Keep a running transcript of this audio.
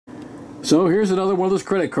So here's another one of those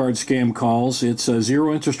credit card scam calls. It's a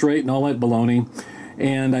zero interest rate and all that baloney.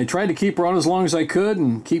 And I tried to keep her on as long as I could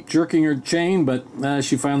and keep jerking her chain, but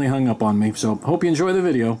she finally hung up on me. So hope you enjoy the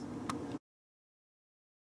video.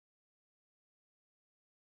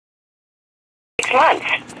 6 months.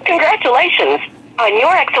 Congratulations. On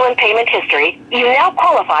your excellent payment history, you now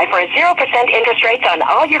qualify for a 0% interest rates on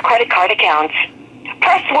all your credit card accounts.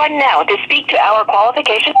 Press 1 now to speak to our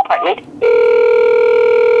qualification department.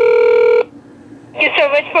 Thank you so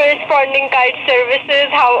much for responding card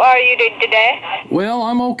services. How are you doing today? Well,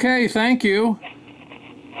 I'm okay, thank you.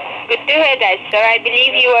 Good to hear that, sir. I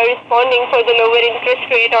believe you are responding for the lower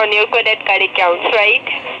interest rate on your credit card accounts, right?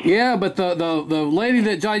 Yeah, but the lady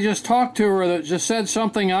that I just talked to her that just said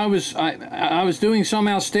something. I was doing some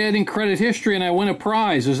outstanding credit history and I won a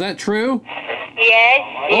prize. Is that true? Yes.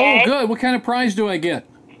 Oh, good. What kind of prize do I get?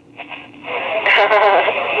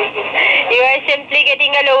 You are simply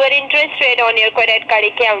getting a lower interest rate on your credit card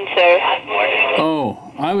account, sir.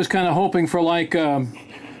 Oh, I was kind of hoping for like a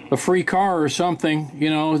free car or something. You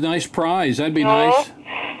know, a nice prize. That'd be nice.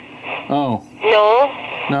 Oh.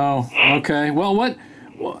 No. Okay. Well, what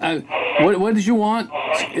did you want?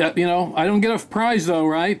 You know, I don't get a prize though,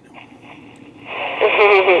 right?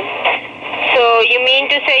 So you mean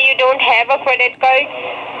to say you don't have a credit card?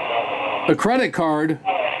 A credit card?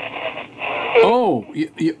 Oh,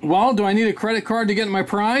 well, do I need a credit card to get my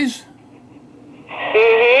prize?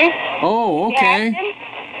 Oh, okay.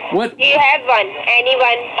 What? You have one. Any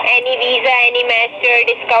Visa, any Master,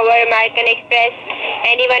 Discover, American Express,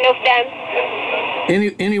 any one of them.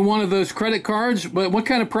 Any one of those credit cards? But what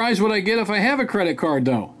kind of prize would I get if I have a credit card,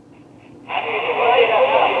 though?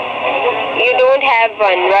 You don't have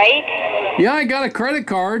one, right? Yeah, I got a credit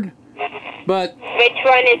card, but... Which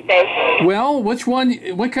one is this? Well, which one?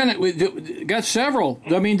 What kind of? Got several.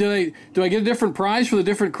 I mean, do I get a different prize for the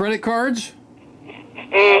different credit cards?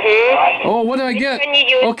 Oh, what do I get?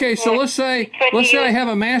 Okay, so let's say I have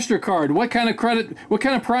a MasterCard. What kind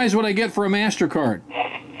of prize would I get for a MasterCard?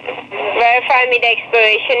 Verify me the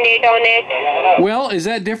expiration date on it. Well, is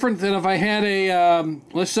that different than if I had a,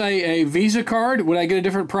 let's say, a Visa card? Would I get a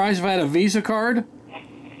different prize if I had a Visa card?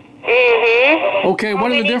 Okay,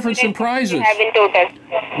 what are the difference in prizes?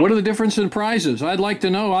 What are the difference in prizes? I'd like to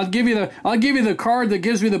know. I'll give you the card that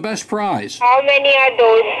gives me the best prize. How many are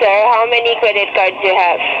those, sir? How many credit cards you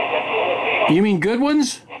have? You mean good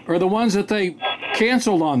ones? Or the ones that they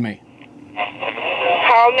canceled on me?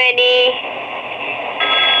 How many?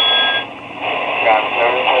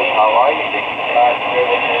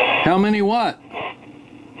 How many what?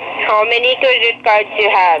 How many credit cards you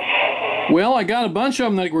have? Well, I got a bunch of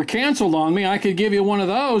them that were canceled on me. I could give you one of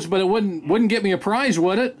those, but it wouldn't get me a prize,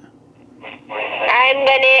 would it? I'm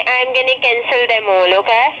gonna cancel them all,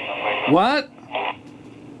 okay? What?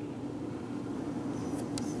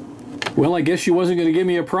 Well, I guess she wasn't going to give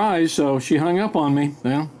me a prize, so she hung up on me.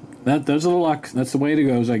 Well, that's the luck. That's the way it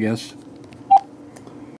goes, I guess.